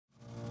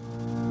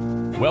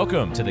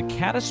Welcome to the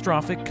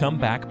Catastrophic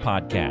Comeback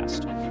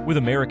Podcast with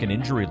American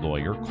injury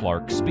lawyer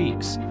Clark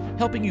Speaks,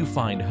 helping you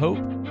find hope,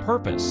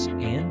 purpose,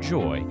 and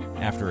joy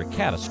after a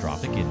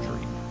catastrophic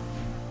injury.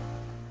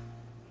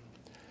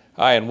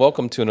 Hi, and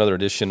welcome to another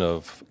edition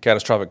of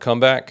Catastrophic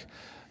Comeback.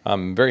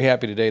 I'm very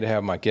happy today to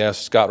have my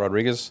guest, Scott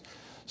Rodriguez.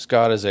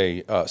 Scott is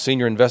a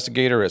senior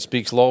investigator at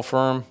Speaks Law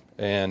Firm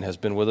and has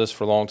been with us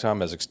for a long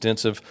time, has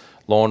extensive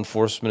law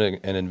enforcement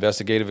and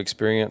investigative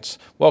experience.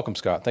 Welcome,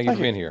 Scott. Thank you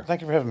for being here.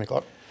 Thank you for having me,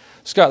 Clark.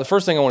 Scott, the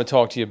first thing I want to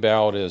talk to you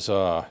about is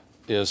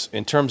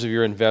in terms of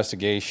your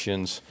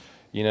investigations.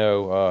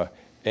 This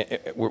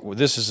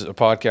is a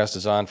podcast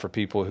designed for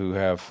people who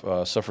have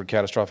suffered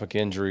catastrophic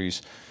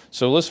injuries.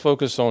 So let's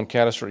focus on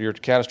your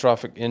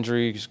catastrophic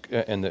injuries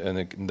and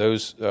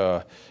those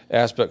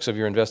aspects of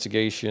your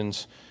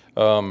investigations.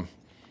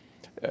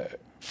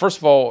 First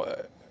of all,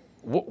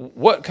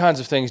 what kinds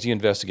of things do you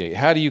investigate?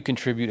 How do you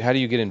contribute? How do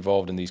you get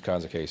involved in these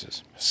kinds of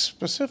cases?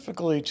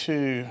 Specifically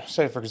to,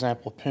 say, for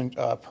example,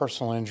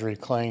 personal injury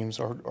claims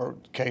or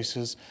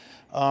cases,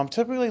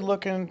 typically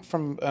looking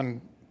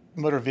from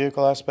motor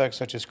vehicle aspects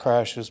such as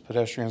crashes,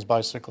 pedestrians,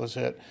 bicyclists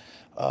hit,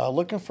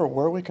 looking for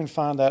where we can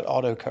find that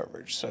auto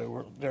coverage.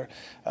 So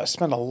I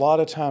spend a lot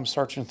of time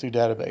searching through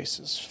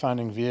databases,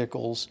 finding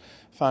vehicles,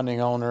 finding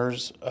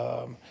owners.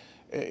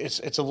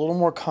 It's a little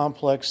more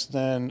complex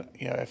than,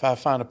 if I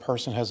find a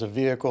person has a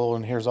vehicle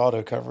and here's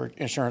auto coverage,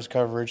 insurance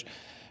coverage.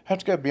 I have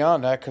to go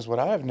beyond that because what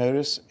I have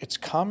noticed, it's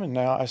common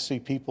now. I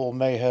see people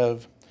may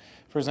have,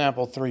 for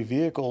example, 3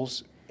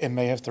 vehicles and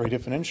may have 3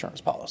 different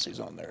insurance policies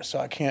on there. So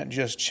I can't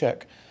just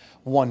check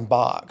one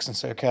box and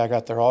say, okay, I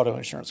got their auto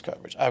insurance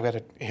coverage. I've got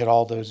to hit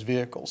all those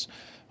vehicles.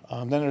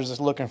 Then there's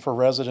just looking for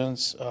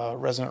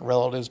resident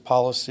relatives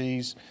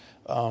policies,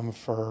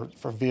 for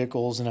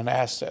vehicles and an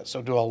asset.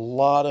 So do a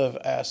lot of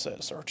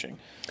asset searching,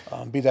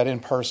 be that in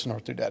person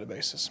or through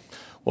databases.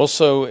 Well,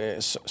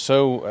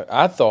 so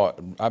I thought,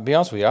 I'll be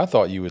honest with you, I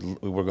thought we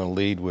were going to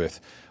lead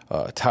with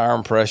tire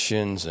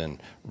impressions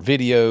and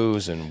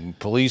videos and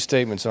police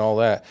statements and all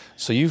that.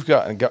 So you've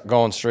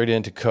gone straight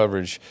into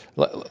coverage.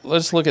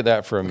 Let's look at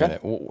that for a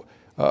minute.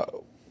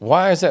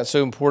 Why is that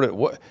so important?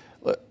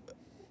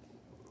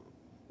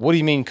 What do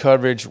you mean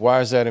coverage?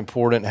 Why is that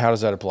important? How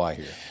does that apply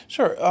here?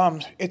 Sure.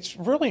 It's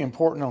really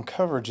important on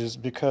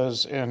coverages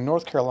because in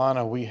North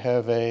Carolina, we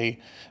have a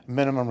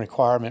minimum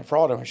requirement for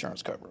auto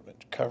insurance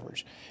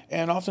coverage.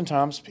 And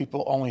oftentimes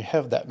people only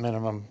have that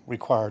minimum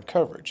required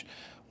coverage.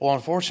 Well,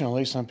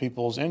 unfortunately, some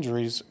people's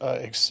injuries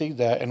exceed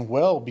that and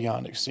well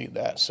beyond exceed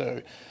that.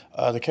 So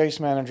the case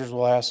managers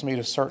will ask me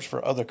to search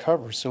for other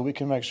coverage so we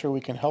can make sure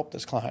we can help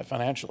this client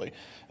financially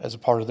as a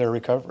part of their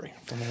recovery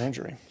from their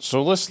injury.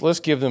 So let's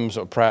give them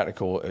a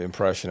practical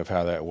impression of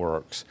how that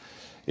works.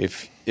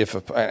 There's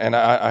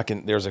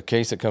a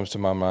case that comes to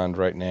my mind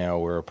right now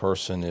where a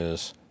person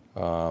is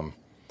on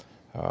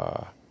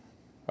the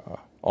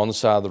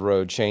side of the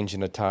road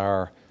changing a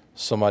tire.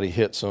 Somebody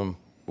hits them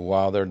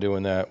while they're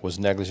doing that, was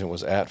negligent,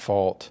 was at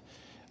fault,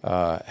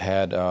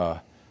 had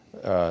the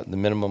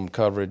minimum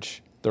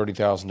coverage,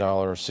 $30,000,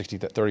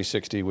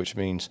 30/60, which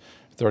means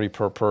 30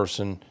 per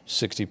person,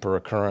 60 per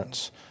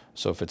occurrence.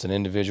 So if it's an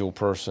individual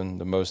person,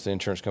 the most the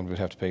insurance company would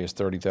have to pay is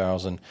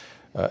 $30,000.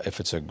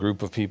 If it's a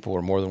group of people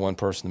or more than one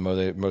person,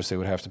 the most they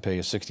would have to pay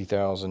is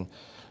 $60,000.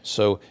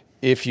 So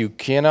if you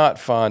cannot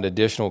find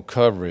additional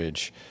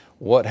coverage,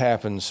 what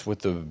happens with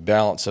the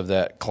balance of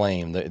that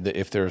claim?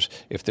 If there's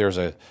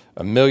a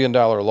 $1 million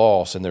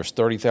loss and there's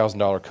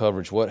 $30,000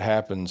 coverage, what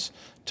happens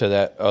to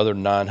that other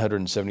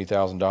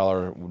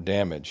 $970,000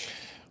 damage?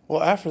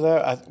 Well, after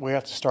that, we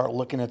have to start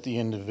looking at the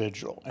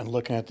individual and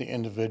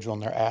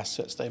their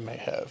assets they may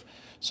have.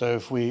 So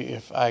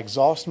if I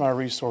exhaust my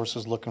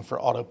resources looking for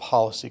auto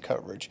policy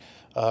coverage,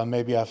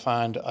 maybe I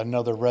find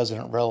another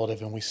resident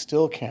relative and we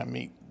still can't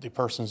meet the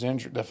person's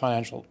injury, the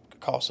financial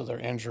cost of their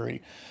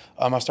injury.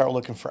 I start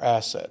looking for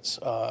assets,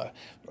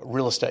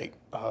 real estate,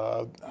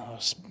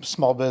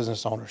 small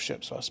business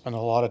ownership. So I spend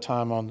a lot of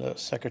time on the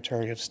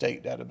Secretary of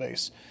State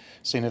database,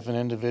 seeing if an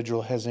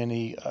individual has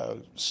any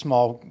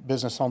small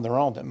business on their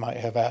own that might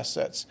have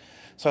assets.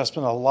 So I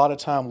spend a lot of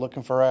time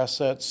looking for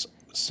assets.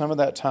 Some of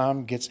that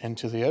time gets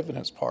into the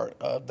evidence part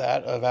of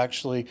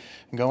actually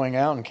going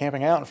out and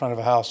camping out in front of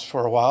a house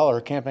for a while or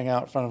camping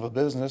out in front of a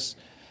business.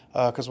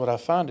 Because what I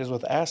find is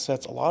with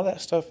assets, a lot of that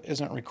stuff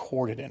isn't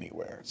recorded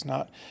anywhere. It's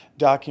not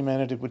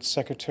documented with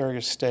Secretary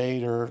of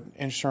State or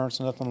insurance,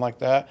 nothing like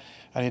that.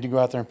 I need to go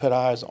out there and put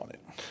eyes on it.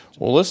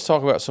 Well, let's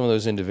talk about some of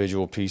those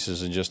individual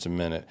pieces in just a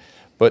minute.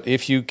 But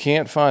if you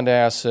can't find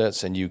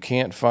assets and you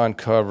can't find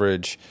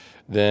coverage,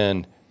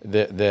 then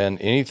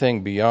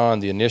anything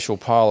beyond the initial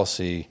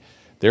policy,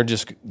 they're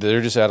just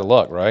out of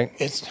luck, right?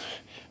 It's,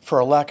 for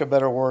a lack of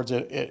better words,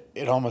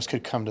 it almost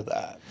could come to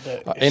that.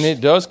 And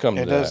it does come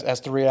to that. That's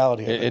the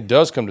reality of it. It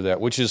does come to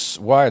that, which is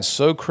why it's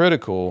so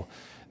critical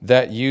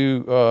that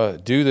you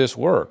do this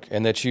work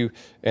and that you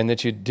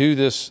do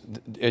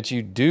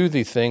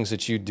the things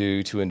that you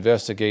do to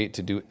investigate,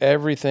 to do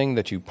everything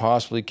that you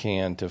possibly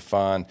can to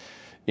find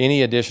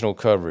any additional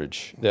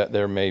coverage that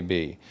there may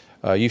be.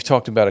 You've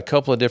talked about a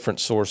couple of different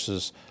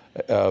sources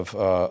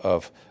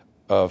of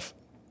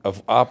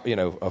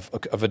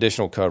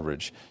additional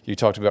coverage. You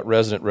talked about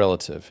resident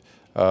relative.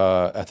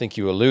 I think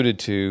you alluded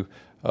to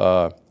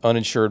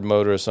uninsured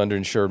motorists,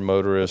 underinsured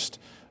motorists,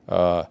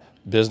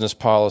 business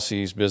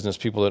policies, business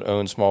people that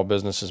own small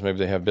businesses. Maybe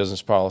they have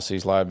business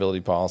policies, liability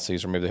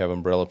policies, or maybe they have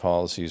umbrella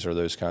policies, or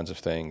those kinds of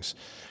things.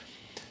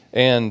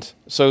 And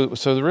so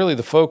really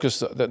the focus,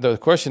 the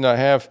question I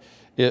have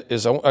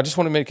is I just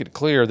want to make it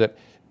clear that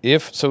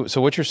so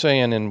what you're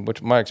saying, and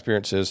what my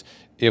experience is,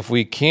 if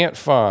we can't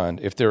find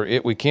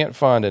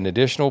an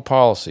additional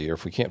policy, or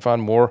if we can't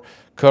find more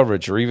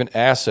coverage or even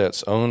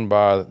assets owned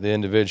by the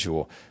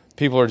individual,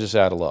 people are just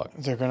out of luck.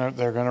 They're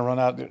gonna run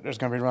out. There's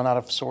gonna be run out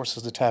of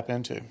sources to tap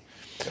into.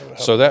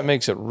 So that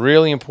makes it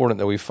really important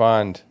that we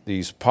find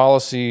these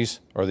policies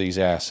or these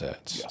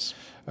assets. Yes.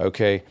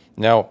 Okay.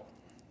 Now,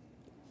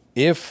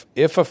 if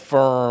a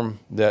firm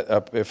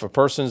if a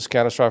person is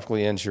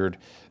catastrophically injured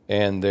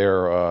and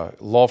their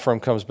law firm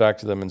comes back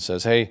to them and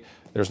says, "Hey,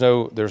 we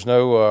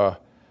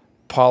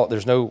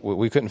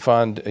couldn't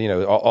find,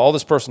 all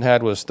this person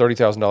had was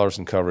 $30,000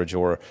 in coverage,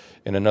 or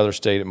in another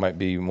state it might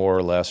be more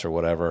or less or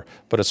whatever,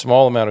 but a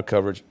small amount of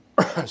coverage,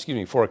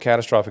 for a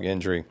catastrophic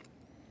injury."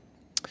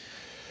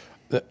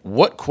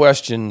 What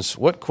questions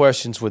would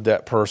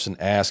that person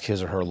ask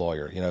his or her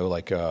lawyer?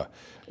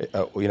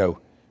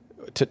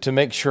 To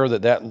make sure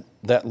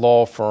that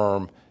law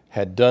firm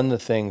had done the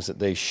things that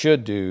they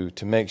should do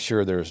to make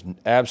sure there's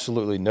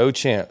absolutely no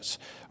chance,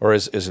 or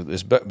as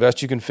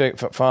best you can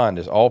find,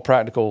 is all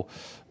practical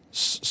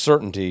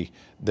certainty,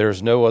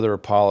 there's no other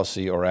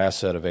policy or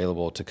asset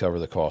available to cover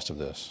the cost of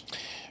this.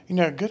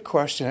 Good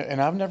question.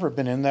 And I've never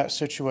been in that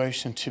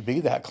situation to be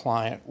that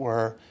client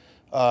where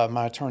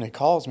my attorney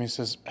calls me and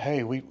says,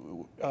 "Hey,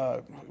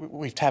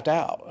 we've tapped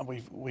out.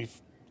 We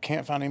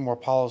can't find any more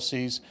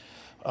policies.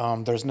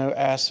 There's no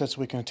assets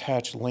we can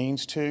attach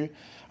liens to."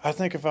 I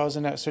think if I was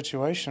in that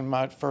situation,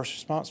 my first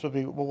response would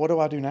be, "Well, what do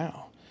I do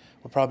now?"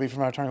 Would probably be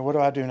from my attorney. What do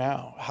I do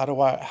now? How do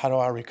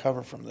I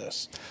recover from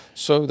this?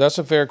 So that's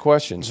a fair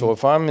question. Mm-hmm. So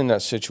if I'm in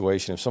that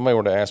situation, if somebody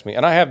were to ask me,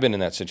 and I have been in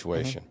that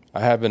situation, mm-hmm.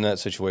 I have been in that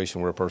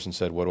situation where a person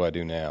said, "What do I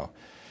do now?"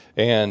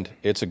 And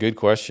it's a good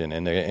question,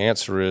 and the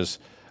answer is,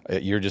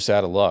 you're just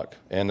out of luck.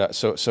 And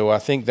so I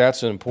think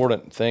that's an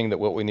important thing that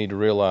what we need to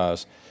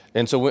realize.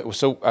 And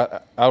so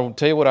I'll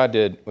tell you what I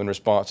did in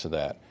response to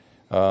that.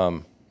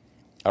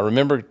 I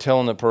remember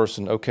telling the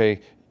person, okay,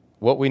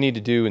 what we need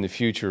to do in the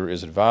future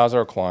is advise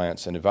our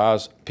clients and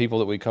advise people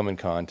that we come in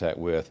contact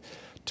with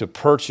to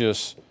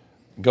purchase,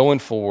 going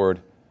forward,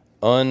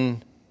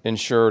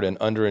 uninsured and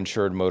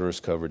underinsured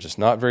motorist coverage. It's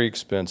not very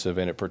expensive,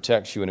 and it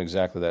protects you in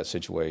exactly that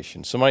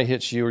situation. Somebody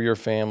hits you or your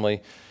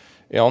family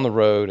on the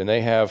road, and they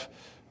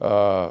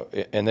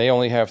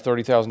only have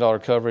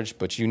 $30,000 coverage,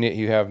 but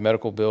you have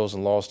medical bills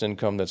and lost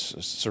income that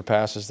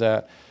surpasses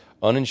that.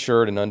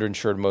 Uninsured and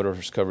underinsured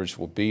motorist coverage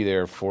will be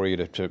there for you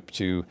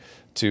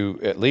to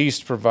at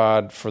least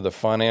provide for the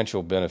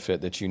financial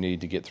benefit that you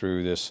need to get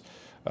through this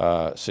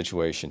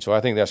situation. So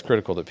I think that's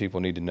critical that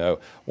people need to know.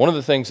 One of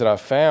the things that I've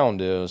found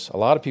is a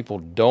lot of people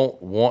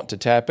don't want to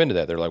tap into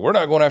that. They're like, "We're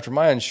not going after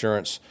my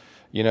insurance,"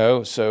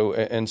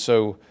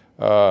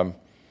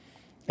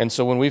 And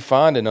so when we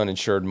find an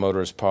uninsured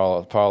motorist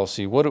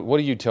policy, what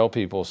do you tell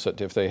people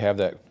if they have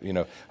that,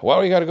 "Why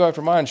do you got to go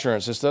after my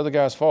insurance? It's the other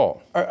guy's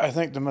fault"? I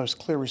think the most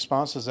clear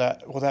response is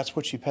that, well, that's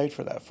what you paid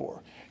for that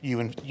for.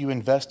 You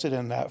invested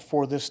in that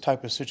for this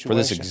type of situation. For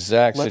this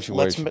exact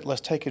situation.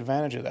 Let's take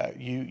advantage of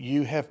that.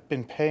 You have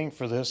been paying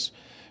for this,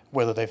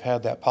 whether they've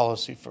had that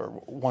policy for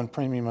one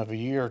premium of a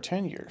year or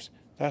 10 years.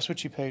 That's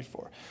what you paid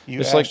for.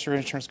 You asked your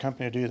insurance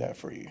company to do that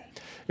for you.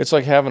 It's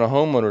like having a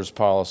homeowner's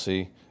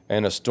policy,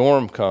 and a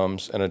storm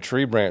comes and a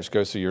tree branch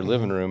goes through your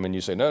living room, and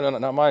you say, no,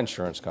 not my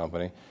insurance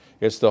company.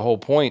 It's the whole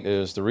point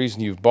is the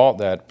reason you've bought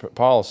that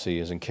policy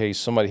is in case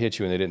somebody hit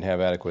you and they didn't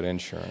have adequate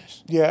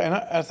insurance. Yeah, and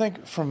I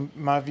think from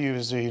my view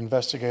as the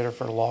investigator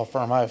for a law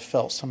firm, I've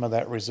felt some of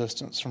that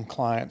resistance from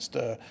clients,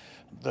 the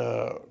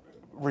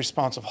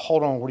response of,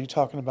 "Hold on, what are you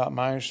talking about?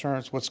 My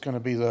insurance? What's going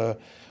to be the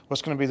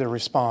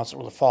response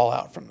or the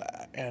fallout from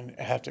that?" And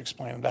I have to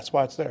explain them. That's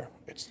why it's there.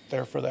 It's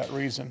there for that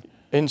reason.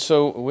 And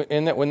so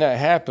when that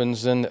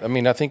happens, then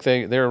I think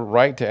they're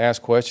right to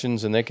ask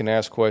questions, and they can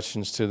ask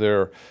questions to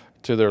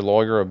their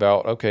lawyer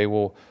about, okay,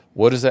 well,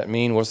 what does that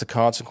mean? What's the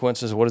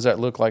consequences? What does that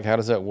look like? How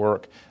does that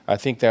work? I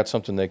think that's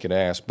something they could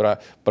ask.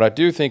 But I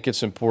do think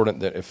it's important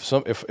that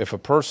if a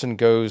person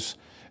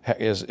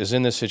is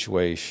in this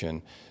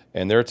situation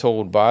and they're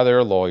told by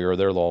their lawyer or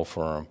their law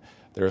firm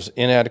there's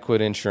inadequate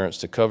insurance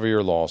to cover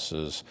your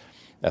losses,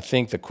 I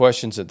think the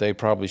questions that they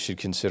probably should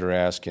consider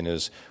asking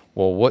is,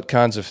 well, what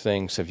kinds of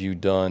things have you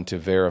done to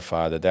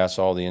verify that that's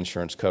all the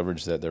insurance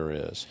coverage that there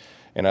is?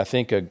 And I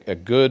think a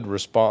good,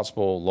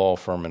 responsible law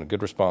firm and a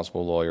good,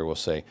 responsible lawyer will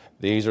say,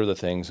 these are the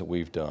things that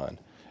we've done.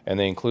 And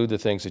they include the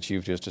things that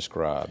you've just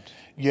described.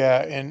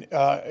 Yeah, and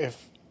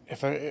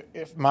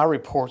if my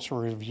reports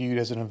were reviewed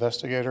as an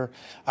investigator,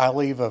 I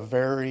leave a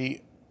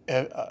very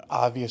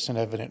obvious and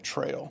evident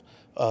trail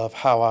of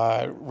how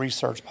I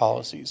research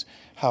policies,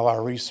 how I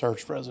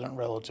researched resident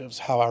relatives,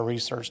 how I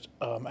researched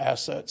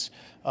assets,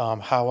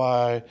 how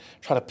I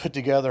try to put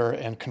together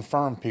and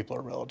confirm people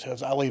are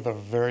relatives. I leave a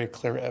very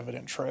clear,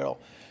 evident trail.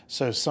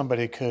 So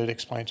somebody could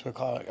explain to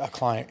a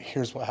client,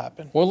 here's what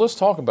happened. Well, let's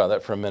talk about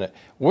that for a minute.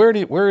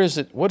 Where is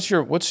it?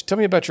 Tell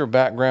me about your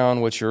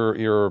background, what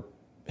your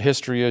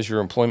history is, your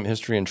employment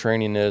history and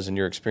training is, and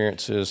your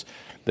experiences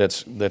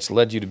that's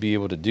led you to be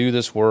able to do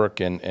this work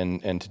and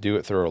to do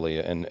it thoroughly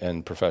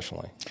and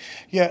professionally.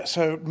 Yeah,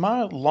 so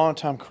my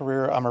longtime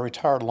career, I'm a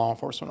retired law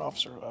enforcement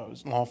officer. I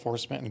was in law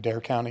enforcement in Dare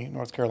County,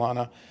 North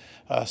Carolina.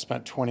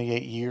 Spent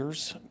 28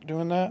 years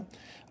doing that.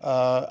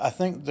 I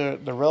think the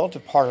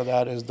relative part of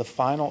that is the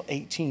final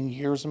 18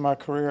 years of my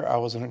career, I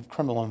was a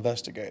criminal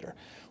investigator.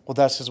 Well,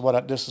 this is what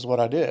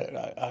I did.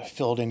 I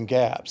filled in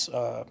gaps,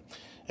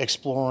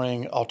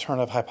 exploring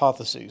alternative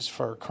hypotheses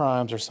for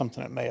crimes or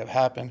something that may have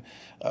happened,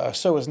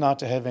 so as not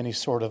to have any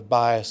sort of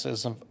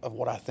biases of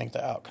what I think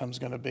the outcome is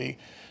going to be.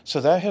 So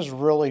that has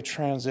really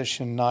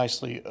transitioned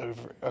nicely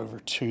over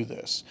to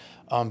this,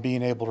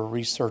 being able to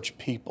research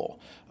people,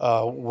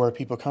 where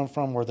people come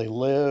from, where they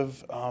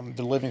live,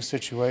 the living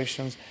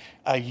situations.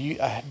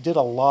 I did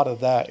a lot of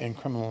that in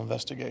criminal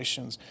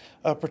investigations,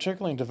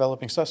 particularly in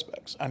developing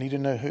suspects. I need to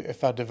know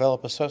if I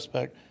develop a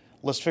suspect,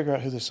 let's figure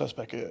out who the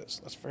suspect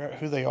is. Let's figure out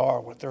who they are,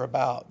 what they're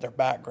about, their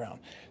background.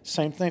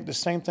 The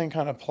same thing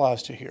kind of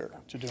applies to here,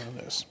 to doing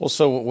this. Well,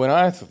 so when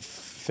I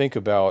think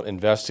about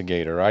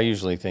investigator, I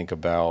usually think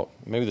about,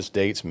 maybe this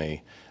dates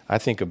me, I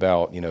think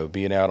about,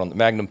 being out on the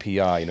Magnum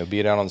PI,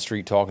 being out on the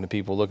street talking to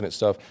people, looking at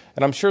stuff.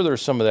 And I'm sure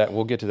there's some of that.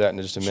 We'll get to that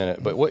in just a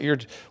minute. But what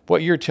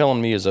you're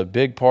telling me is a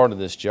big part of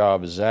this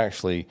job is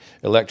actually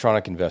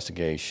electronic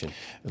investigation,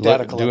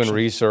 data collection, doing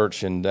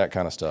research and that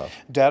kind of stuff.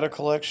 Data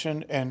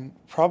collection, and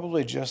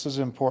probably just as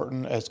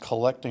important as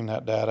collecting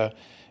that data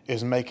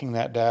is making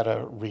that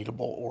data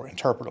readable or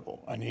interpretable.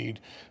 I need,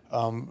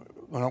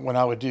 when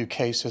I would do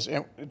cases,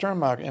 during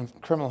my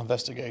criminal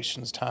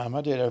investigations time,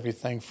 I did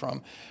everything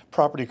from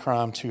property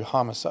crime to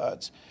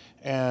homicides.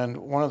 And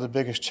one of the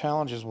biggest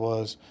challenges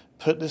was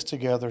put this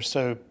together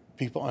so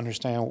people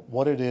understand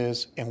what it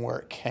is and where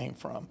it came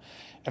from.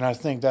 And I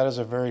think that is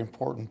a very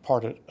important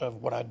part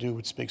of what I do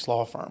with Speaks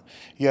Law Firm.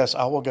 Yes,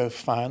 I will go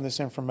find this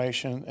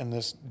information and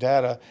this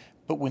data,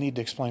 but we need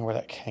to explain where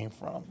that came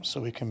from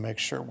so we can make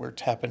sure we're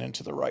tapping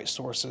into the right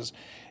sources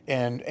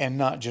and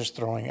not just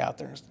throwing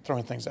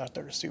things out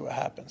there to see what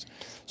happens.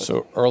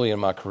 So early in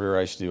my career,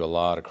 I used to do a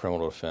lot of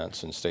criminal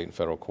defense in state and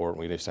federal court.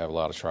 We used to have a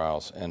lot of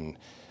trials.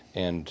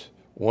 And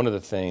one of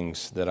the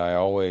things that I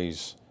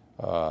always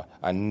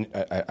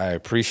I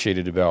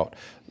appreciated about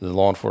the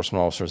law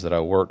enforcement officers that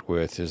I worked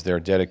with is their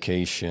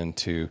dedication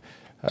to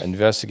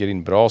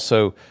investigating, but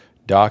also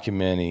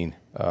documenting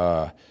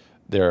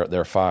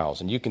their files.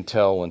 And you can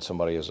tell when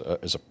somebody is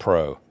a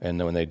pro,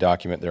 and when they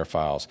document their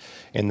files.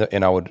 And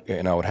I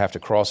would have to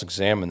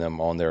cross-examine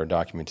them on their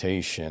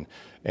documentation.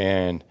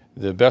 And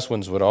the best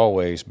ones would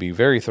always be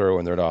very thorough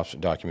in their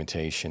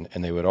documentation,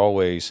 and they would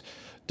always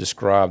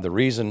describe the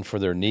reason for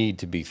their need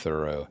to be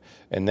thorough.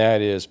 And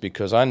that is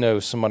because I know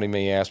somebody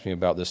may ask me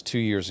about this 2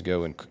 years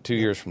ago and 2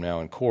 years from now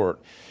in court,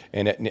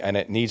 and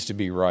it needs to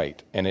be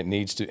right, and I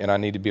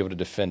need to be able to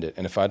defend it.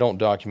 And if I don't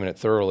document it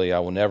thoroughly, I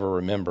will never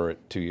remember it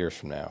 2 years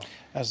from now.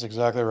 That's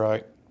exactly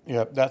right.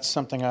 Yeah, that's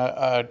something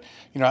I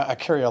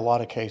carry a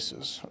lot of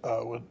cases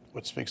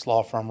with Speaks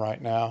Law Firm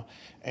right now,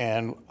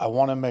 and I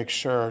want to make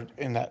sure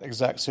in that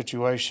exact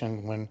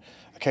situation when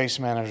a case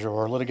manager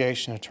or a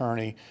litigation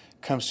attorney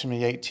comes to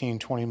me 18,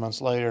 20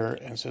 months later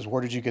and says,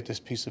 where did you get this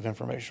piece of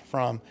information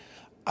from?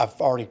 I've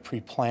already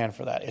pre-planned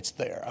for that. It's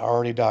there. I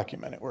already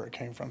documented where it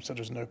came from, so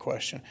there's no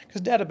question.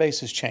 Because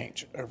databases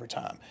change over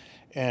time.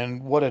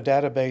 And what a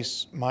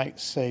database might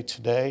say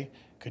today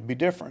could be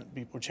different.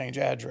 People change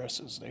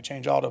addresses. They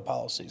change auto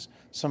policies.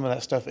 Some of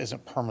that stuff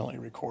isn't permanently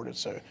recorded,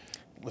 so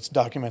let's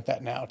document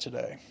that now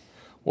today.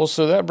 Well,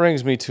 so that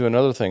brings me to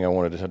another thing I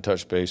wanted to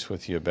touch base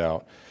with you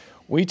about.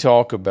 We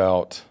talk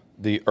about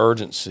the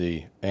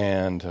urgency,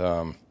 and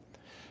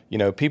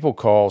people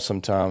call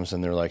sometimes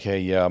and they're like, "Hey,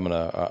 yeah,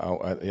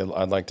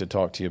 I'd like to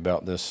talk to you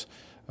about this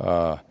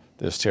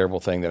this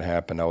terrible thing that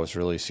happened. I was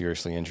really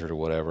seriously injured or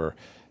whatever."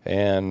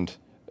 And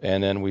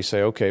then we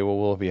say, "Okay, well,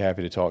 we'll be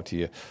happy to talk to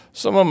you."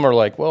 Some of them are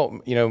like, "Well,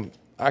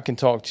 I can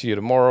talk to you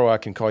tomorrow. I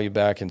can call you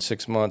back in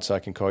 6 months. I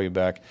can call you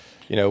back,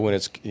 when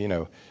it's,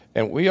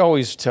 And we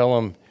always tell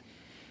them,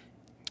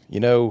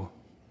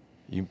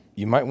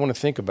 You might want to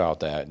think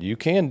about that. You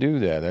can do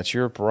that. That's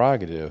your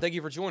prerogative. Thank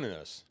you for joining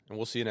us, and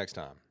we'll see you next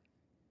time.